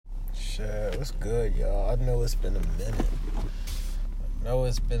Shit, what's good, y'all? I know it's been a minute.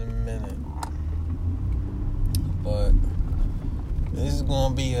 But this is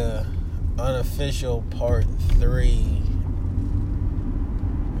gonna be a unofficial part 3,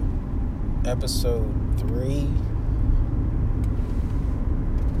 episode 3.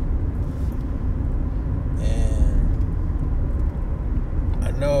 And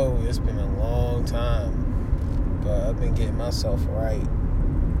I know it's been a long time, but I've been getting myself right.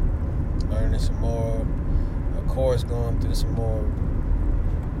 Learning some more, of course, going through some more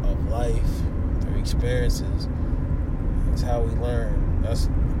of life, through experiences. That's how we learn. That's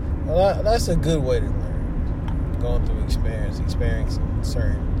a good way to learn. Going through experiencing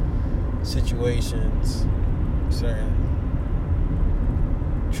certain situations, certain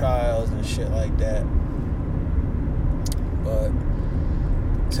trials and shit like that. But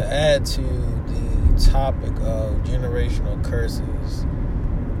to add to the topic of generational curses,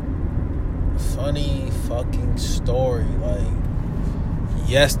 funny fucking story. Like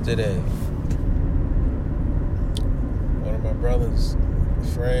yesterday, one of my brother's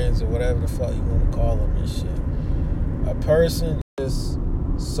friends, or whatever the fuck you want to call them and shit, a person just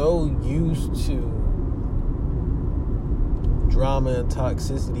so used to drama and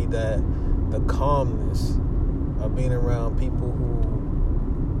toxicity that the calmness of being around people who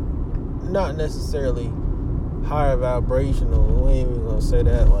not necessarily higher vibrational, we ain't even gonna say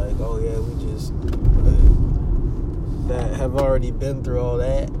that, like, oh yeah, we just that have already been through all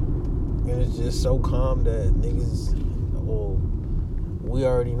that, and it's just so calm that niggas, well, we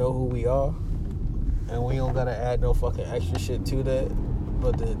already know who we are, and we don't gotta add no fucking extra shit to that.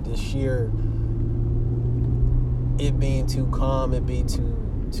 But the sheer it being too calm, it being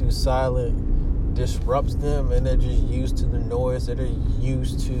too silent disrupts them, and they're just used to the noise, that they're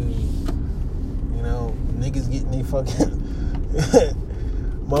used to, you know, niggas getting they fucking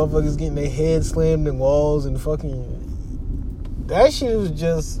motherfuckers getting their head slammed in walls and fucking, that shit was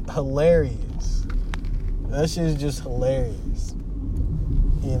just hilarious.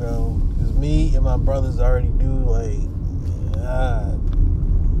 You know, because me and my brothers already knew, like,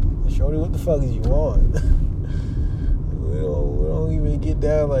 shorty, what the fuck is you on? we don't even get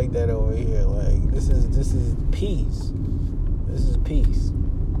down like that over here. Like, this is peace. This is peace.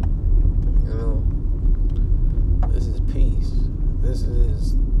 You know, this is peace. This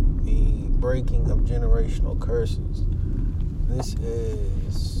is the breaking of generational curses. This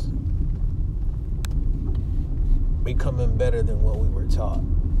is becoming better than what we were taught.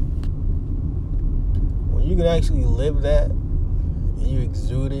 When you can actually live that, and you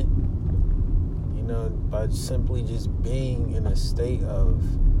exude it, you know, by simply just being in a state of,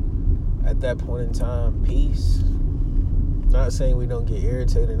 at that point in time, peace. Not saying we don't get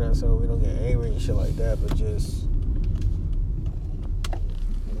irritated, not saying we don't get angry and shit like that, but just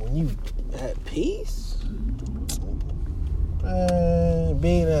when you at peace,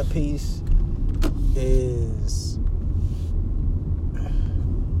 being at peace is,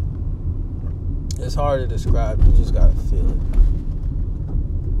 it's hard to describe. You just gotta feel it.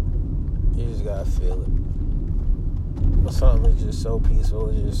 But something is just so peaceful.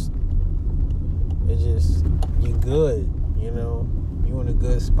 It's just, you good, you know. You in a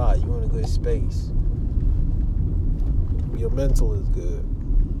good spot. You in a good space. Your mental is good.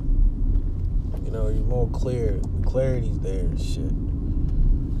 You know, you're more clear. Clarity's there and shit.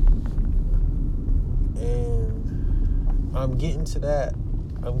 And I'm getting to that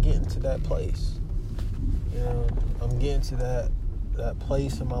place. You know, I'm getting to that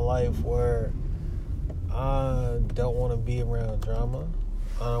place in my life where I don't want to be around drama.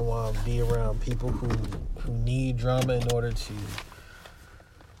 I don't want to be around people who need drama in order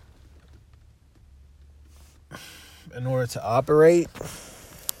to operate.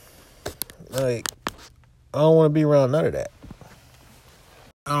 Like, I don't want to be around none of that.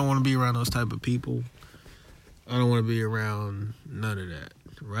 I don't want to be around those type of people. I don't want to be around none of that.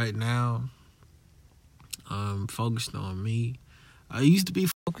 Right now, I'm focused on me. I used to be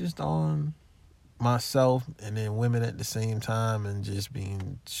focused on myself and then women at the same time, and just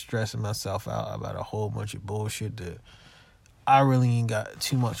stressing myself out about a whole bunch of bullshit that I really ain't got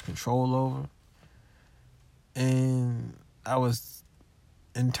too much control over. And I was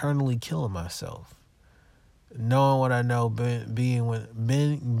internally killing myself, knowing what I know,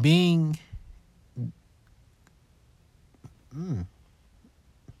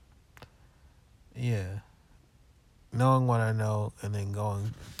 knowing what I know, and then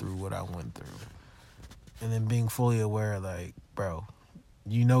going through what I went through, and then being fully aware, like, bro,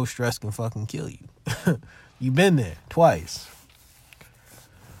 you know stress can fucking kill you. You've been there twice.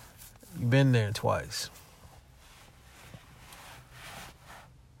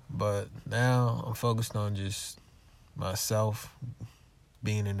 But now I'm focused on just myself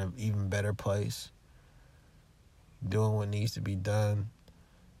being in an even better place, doing what needs to be done,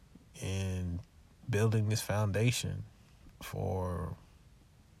 and building this foundation for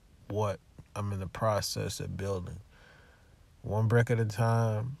what I'm in the process of building. One brick at a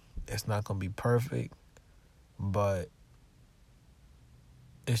time. It's not going to be perfect, but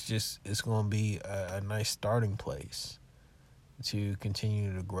it's going to be a nice starting place to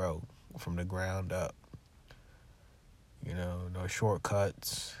continue to grow from the ground up. You know, no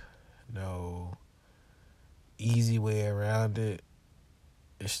shortcuts, no easy way around it.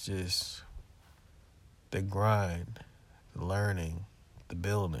 It's just the grind, the learning, the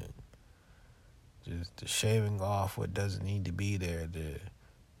building, just the shaving off what doesn't need to be there, the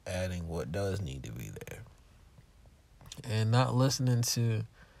adding what does need to be there. And not listening to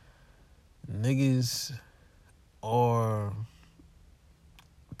niggas or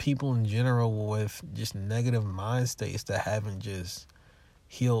people in general with just negative mind states that haven't just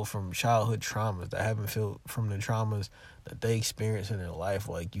healed from childhood traumas, that haven't healed from the traumas that they experience in their life.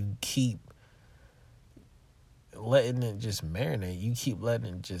 Like, you keep letting it just marinate. You keep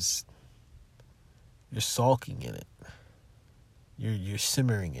letting it just, you're sulking in it. You're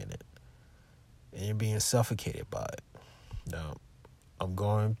simmering in it. And you're being suffocated by it. Now, I'm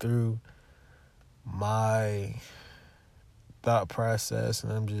going through my thought process,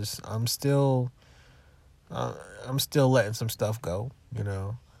 and I'm still letting some stuff go, you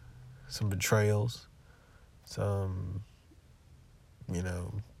know, some betrayals, some, you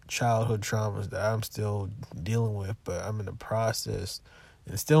know, childhood traumas that I'm still dealing with, but I'm in the process,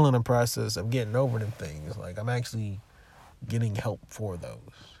 and still in the process of getting over them things. Like, I'm actually getting help for those,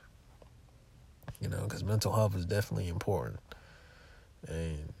 you know, because mental health is definitely important.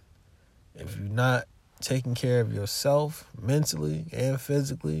 And if you're not taking care of yourself mentally and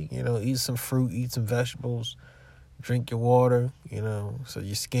physically, you know, eat some fruit, eat some vegetables, drink your water, you know, so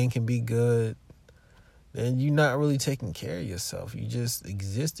your skin can be good, then you're not really taking care of yourself. You're just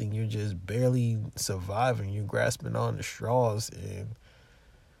existing. You're just barely surviving. You're grasping on the straws, and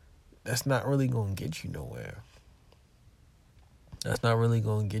that's not really going to get you nowhere. That's not really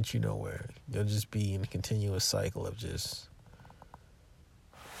going to get you nowhere. You'll just be in a continuous cycle of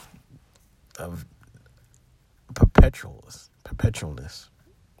perpetualness.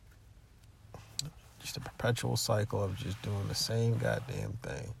 Just a perpetual cycle of just doing the same goddamn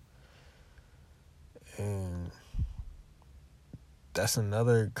thing. And that's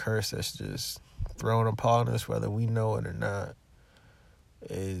another curse that's just thrown upon us, whether we know it or not,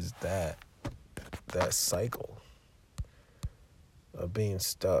 is that cycle of being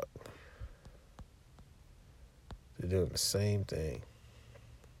stuck. They're doing the same thing.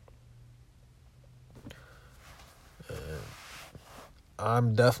 And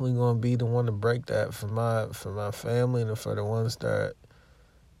I'm definitely going to be the one to break that for my family, and for the ones that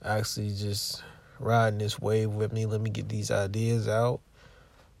actually just riding this wave with me. Let me get these ideas out.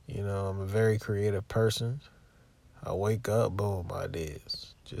 You know, I'm a very creative person. I wake up, boom,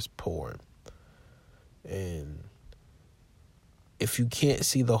 ideas just pouring. And if you can't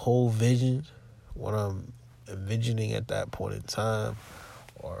see the whole vision, what I'm envisioning at that point in time,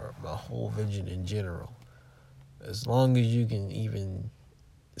 or my whole vision in general, as long as you can even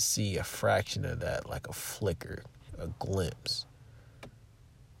see a fraction of that, like a flicker, a glimpse,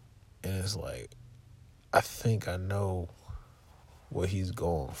 and it's like, I think I know what he's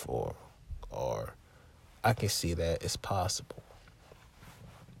going for, or I can see that it's possible,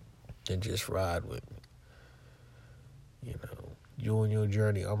 then just ride with me. You know, you on your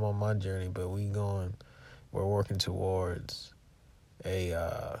journey, I'm on my journey, but we're working towards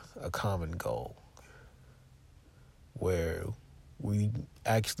a common goal where we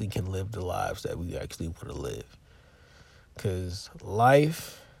actually can live the lives that we actually want to live. Because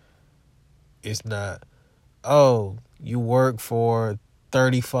life is not, oh, you work for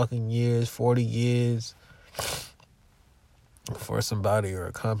 30 fucking years, 40 years for somebody or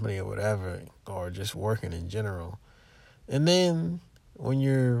a company or whatever, or just working in general. And then when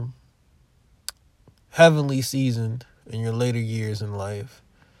you're heavenly seasoned in your later years in life,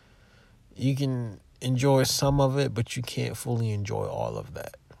 you can enjoy some of it, but you can't fully enjoy all of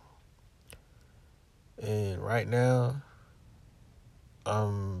that. And right now,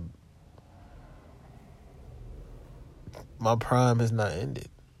 my prime has not ended.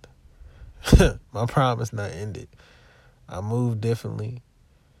 My prime is not ended. I move differently,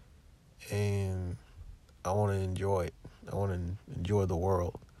 and I want to enjoy it. I want to enjoy the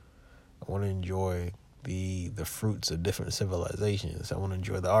world. I want to enjoy the fruits of different civilizations. I want to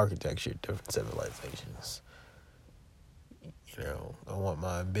enjoy the architecture of different civilizations. You I want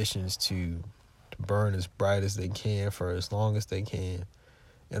my ambitions to burn as bright as they can for as long as they can.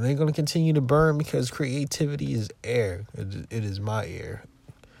 And they're going to continue to burn because creativity is air. It is my air.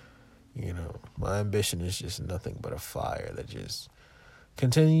 My ambition is just nothing but a fire that just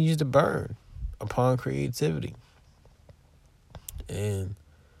continues to burn upon creativity. And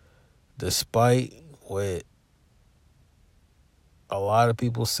despite what a lot of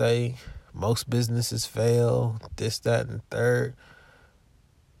people say, most businesses fail, this, that, and the third,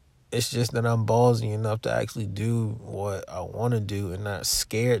 it's just that I'm ballsy enough to actually do what I want to do and not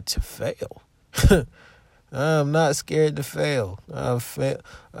scared to fail. I'm not scared to fail.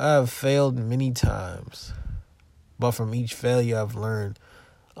 I've failed many times. But from each failure, I've learned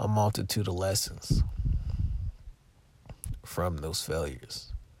a multitude of lessons from those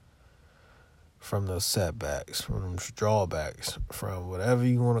failures, from those setbacks, from those drawbacks, from whatever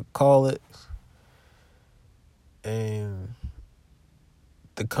you want to call it. And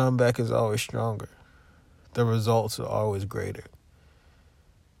the comeback is always stronger. The results are always greater.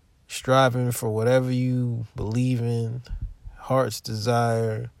 Striving for whatever you believe in, heart's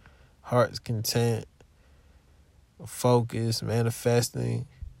desire, heart's content, focus, manifesting,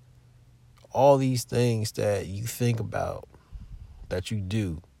 all these things that you think about, that you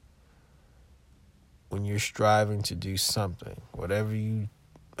do when you're striving to do something, whatever you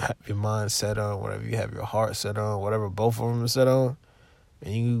have your mind set on, whatever you have your heart set on, whatever both of them are set on,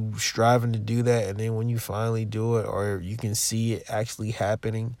 and you striving to do that, and then when you finally do it, or you can see it actually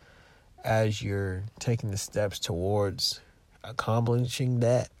happening as you're taking the steps towards accomplishing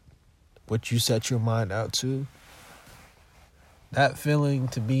that, what you set your mind out to, that feeling,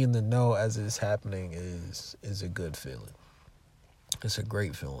 to be in the know as it's happening, is a good feeling. It's a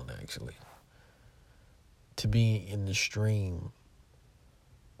great feeling, actually. To be in the stream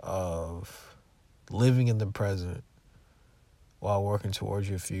of living in the present while working towards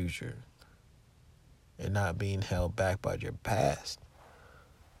your future and not being held back by your past,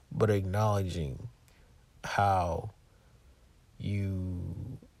 but acknowledging how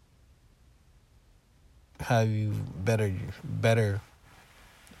you better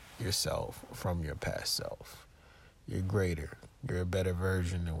yourself from your past self. You're greater. You're a better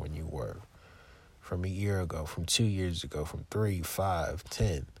version than when you were from a year ago, from 2 years ago, from 3, 5,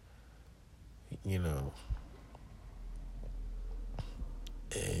 10.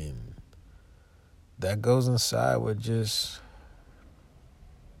 And that goes inside with just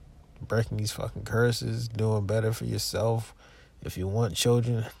breaking these fucking curses, doing better for yourself. If you want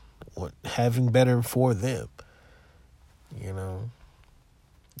children, having better for them.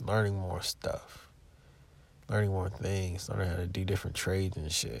 Learning more stuff. Learning more things. Learning how to do different trades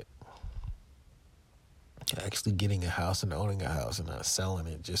and shit. Actually getting a house and owning a house and not selling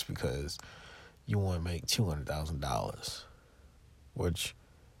it just because you want to make $200,000. Which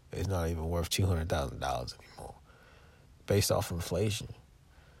is not even worth $200,000 anymore. Based off inflation.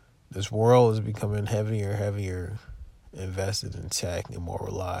 This world is becoming heavier and heavier invested in tech and more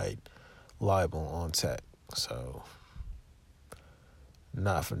reliable on tech. So,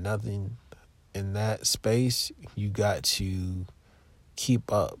 not for nothing, in that space, you got to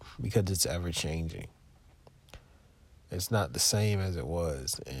keep up because it's ever changing. It's not the same as it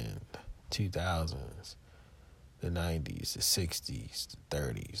was in 2000s, the 90s, the 60s, the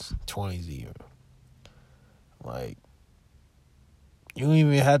 30s, 20s even. Like, you don't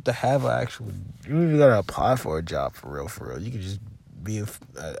even have to have you don't even gotta apply for a job for real. You can just be an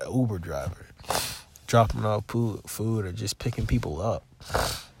Uber driver, dropping off food or just picking people up.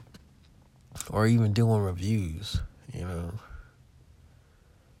 Or even doing reviews,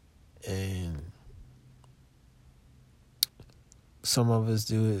 And some of us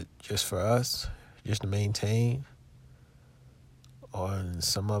do it just for us, just to maintain. Or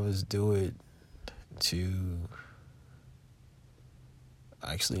some of us do it to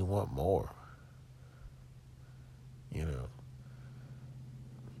actually want more.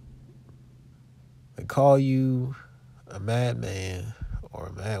 They call you a madman or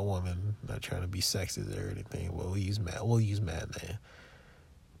a mad woman, not trying to be sexist or anything. Well, we'll use madman.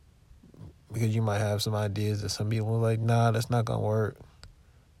 Because you might have some ideas that some people are like, nah, that's not gonna work.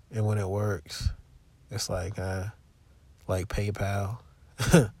 And when it works, it's like PayPal.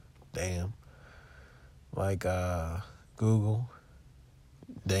 Damn. Like Google.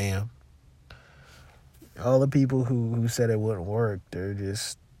 Damn. All the people who said it wouldn't work,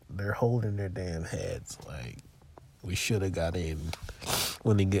 they're holding their damn heads like, we should have got in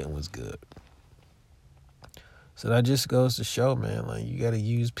when the getting was good. So that just goes to show, man, like, you got to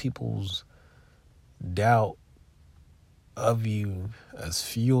use people's doubt of you as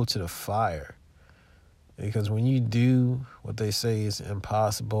fuel to the fire Because when you do what they say is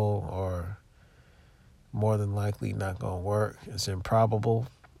impossible or more than likely not going to work, it's improbable.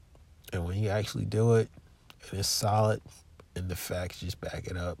 And when you actually do it, and it's solid, and the facts just back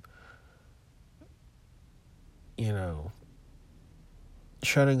it up, you know,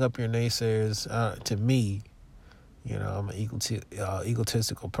 shutting up your naysayers, to me, you know, I'm an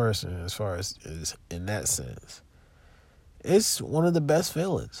egotistical person as far as in that sense. It's one of the best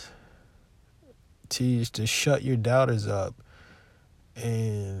feelings to shut your doubters up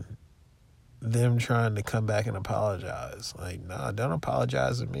and them trying to come back and apologize. Like, nah, don't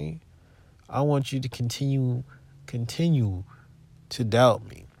apologize to me. I want you to continue to doubt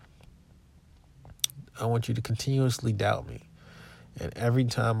me. I want you to continuously doubt me. And every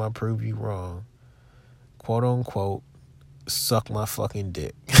time I prove you wrong, quote unquote, suck my fucking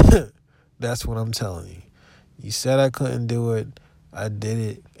dick. That's what I'm telling you. You said I couldn't do it. I did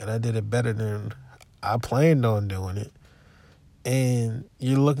it, and I did it better than I planned on doing it. And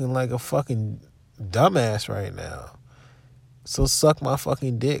you're looking like a fucking dumbass right now. So suck my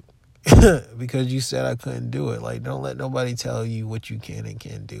fucking dick. Because you said I couldn't do it. Like, don't let nobody tell you what you can and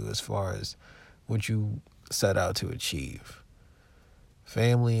can't do as far as what you set out to achieve.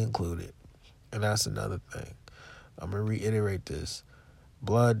 Family included. And that's another thing. I'm going to reiterate this.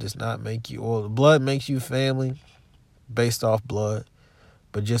 Blood does not make you, or blood makes you family based off blood.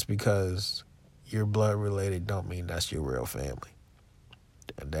 But just because you're blood related don't mean that's your real family.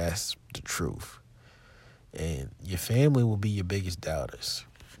 And that's the truth. And your family will be your biggest doubters.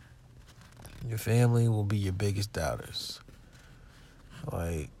 Your family will be your biggest doubters.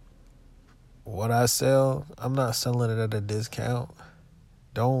 Like, what I sell, I'm not selling it at a discount.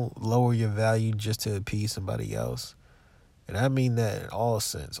 Don't lower your value just to appease somebody else. And I mean that in all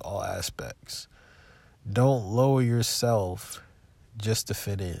sense, all aspects. Don't lower yourself just to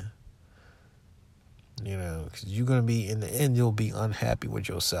fit in. You know, because you're going to be, in the end, you'll be unhappy with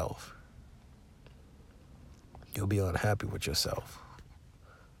yourself. You'll be unhappy with yourself.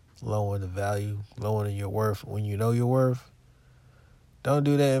 Lowering the value, lowering your worth. When you know your worth, don't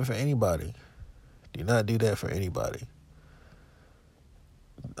do that for anybody. Do not do that for anybody.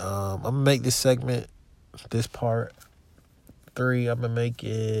 I'm going to make this segment, this part 3, I'm going to make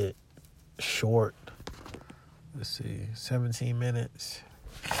it short. Let's see, 17 minutes.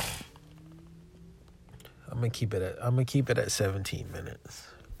 I'm going to keep it at 17 minutes.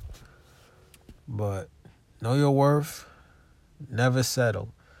 But know your worth. Never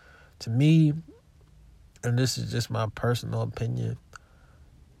settle. To me, and this is just my personal opinion,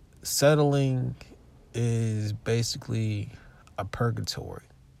 settling is basically a purgatory.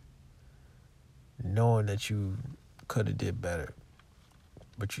 Knowing that you could have did better,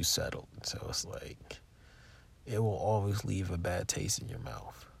 but you settled. So it's like, it will always leave a bad taste in your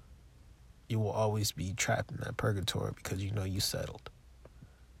mouth. You will always be trapped in that purgatory because you know you settled.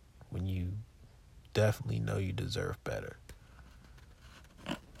 When you definitely know you deserve better.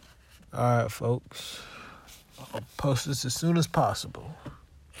 All right, folks. I'll post this as soon as possible.